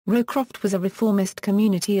Roycroft was a reformist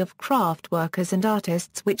community of craft workers and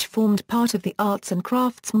artists which formed part of the arts and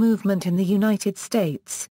crafts movement in the United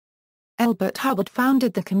States. Elbert Hubbard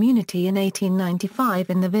founded the community in 1895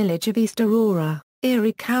 in the village of East Aurora,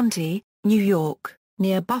 Erie County, New York,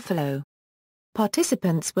 near Buffalo.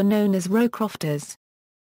 Participants were known as Roycrofters.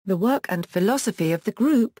 The work and philosophy of the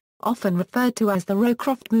group, often referred to as the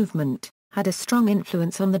Roycroft movement, had a strong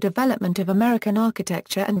influence on the development of American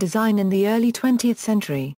architecture and design in the early 20th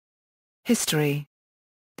century. History.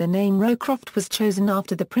 The name Roycroft was chosen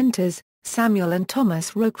after the printers, Samuel and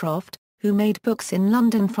Thomas Roycroft, who made books in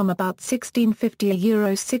London from about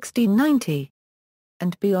 1650–1690.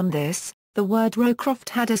 And beyond this, the word Roycroft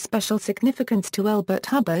had a special significance to Elbert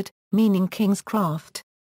Hubbard, meaning king's craft.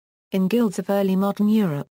 In guilds of early modern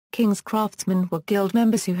Europe, king's craftsmen were guild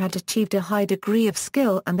members who had achieved a high degree of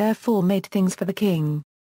skill and therefore made things for the king.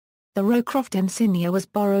 The Roycroft insignia was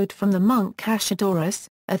borrowed from the monk Cassiodorus,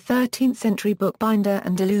 a 13th-century bookbinder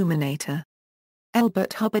and illuminator.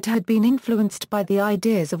 Elbert Hubbard had been influenced by the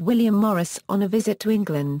ideas of William Morris on a visit to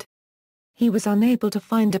England. He was unable to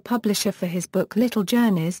find a publisher for his book Little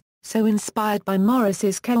Journeys, so inspired by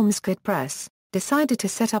Morris's Kelmscott Press, decided to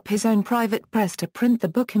set up his own private press to print the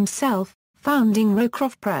book himself, founding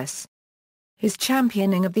Roycroft Press. His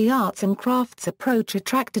championing of the arts and crafts approach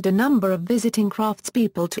attracted a number of visiting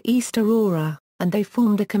craftspeople to East Aurora, and they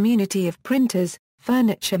formed a community of printers,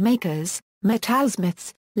 furniture makers,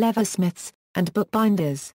 metalsmiths, leathersmiths, and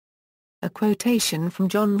bookbinders. A quotation from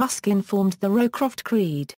John Ruskin formed the Roycroft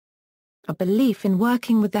Creed. A belief in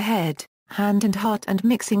working with the head, hand and heart and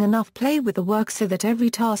mixing enough play with the work so that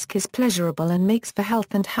every task is pleasurable and makes for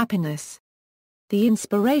health and happiness. The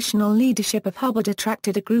inspirational leadership of Hubbard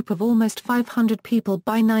attracted a group of almost 500 people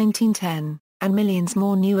by 1910, and millions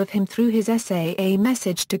more knew of him through his essay A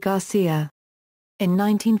Message to Garcia. In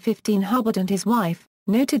 1915 Hubbard and his wife,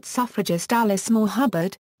 noted suffragist Alice Moore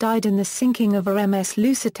Hubbard, died in the sinking of her MS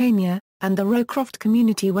Lusitania, and the Roycroft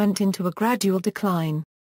community went into a gradual decline.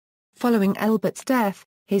 Following Elbert's death,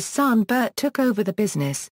 his son Bert took over the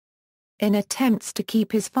business. In attempts to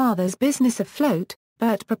keep his father's business afloat,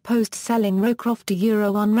 Bert proposed selling Roycroft to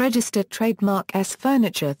unregistered trademark S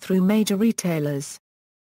furniture through major retailers.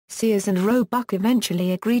 Sears and Roebuck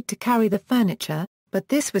eventually agreed to carry the furniture, but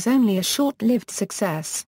this was only a short-lived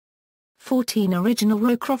success. 14 original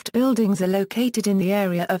Roycroft buildings are located in the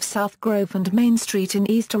area of South Grove and Main Street in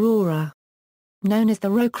East Aurora. Known as the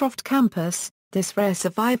Roycroft Campus, this rare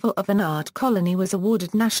survival of an art colony was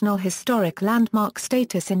awarded National Historic Landmark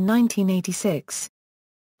status in 1986.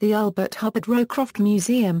 The Elbert Hubbard Roycroft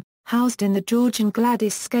Museum, housed in the George and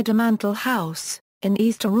Gladys Skeddermantle House, in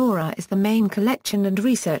East Aurora is the main collection and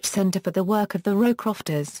research center for the work of the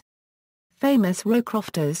Roycrofters. Famous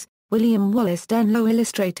Roycrofters, William Wallace Denlow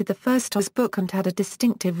illustrated the first Oz book and had a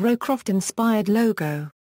distinctive Roycroft-inspired logo.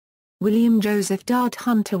 William Joseph Dart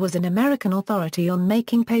Hunter was an American authority on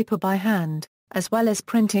making paper by hand, as well as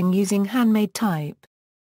printing using handmade type.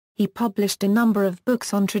 He published a number of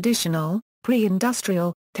books on traditional,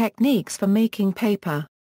 pre-industrial, techniques for making paper.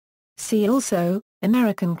 See also,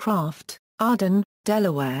 American Craft, Arden,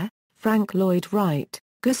 Delaware, Frank Lloyd Wright,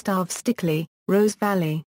 Gustav Stickley, Rose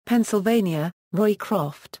Valley, Pennsylvania,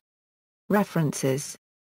 Roycroft. References.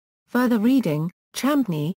 Further reading,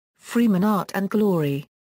 Champney, Freeman Art and Glory.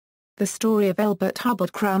 The Story of Elbert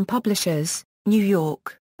Hubbard Crown Publishers, New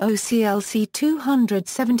York, OCLC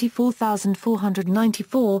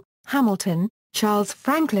 274494, Hamilton, Charles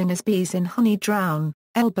Franklin as Bees in Honey Drown,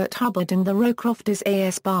 Elbert Hubbard and the Roycrofters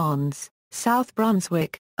A.S. Barnes, South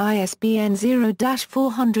Brunswick, ISBN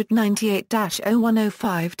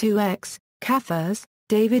 0-498-01052-X, Cathers,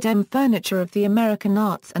 David M. Furniture of the American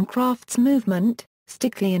Arts and Crafts Movement,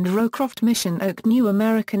 Stickley and Roycroft Mission Oak New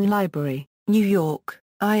American Library, New York,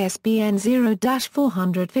 ISBN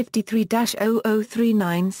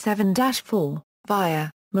 0-453-00397-4,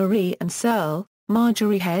 via, Marie and Searle,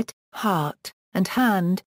 Marjorie Head, Heart, and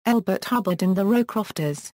Hand, Elbert Hubbard and the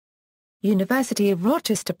Roycrofters. University of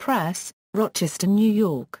Rochester Press, Rochester, New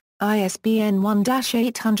York, ISBN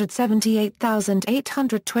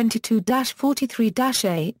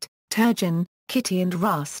 1-8822-43-8, Turgeon, Kitty and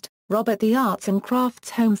Rust, Robert The Arts and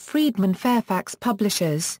Crafts Home Friedman Fairfax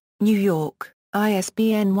Publishers, New York,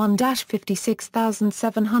 ISBN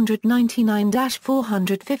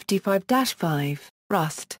 1-56799-455-5,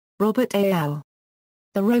 Rust, Robert A. L.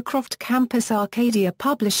 The Roycroft Campus Arcadia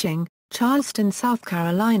Publishing, Charleston, South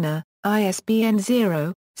Carolina, ISBN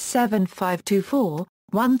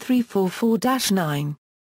 0-7524-1344-9.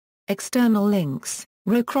 External links,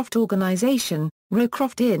 Roycroft Organization,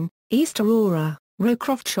 Roycroft Inn, East Aurora,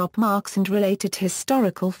 Roycroft Shop Marks and related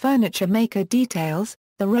historical furniture maker details,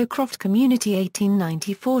 The Roycroft Community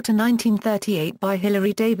 1894–1938 by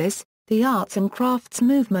Hilary Davis, The Arts and Crafts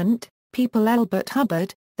Movement, People Elbert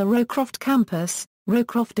Hubbard, The Roycroft Campus,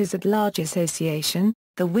 Roycrofters at Large Association,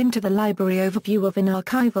 The Winter the Library Overview of an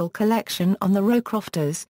Archival Collection on the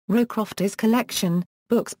Roycrofters, Roycrofters Collection,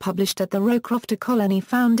 books published at the Roycrofter Colony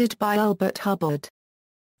founded by Elbert Hubbard.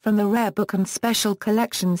 From the Rare Book and Special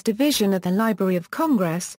Collections Division at the Library of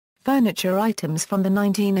Congress, furniture items from the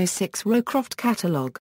 1906 Roycroft Catalogue.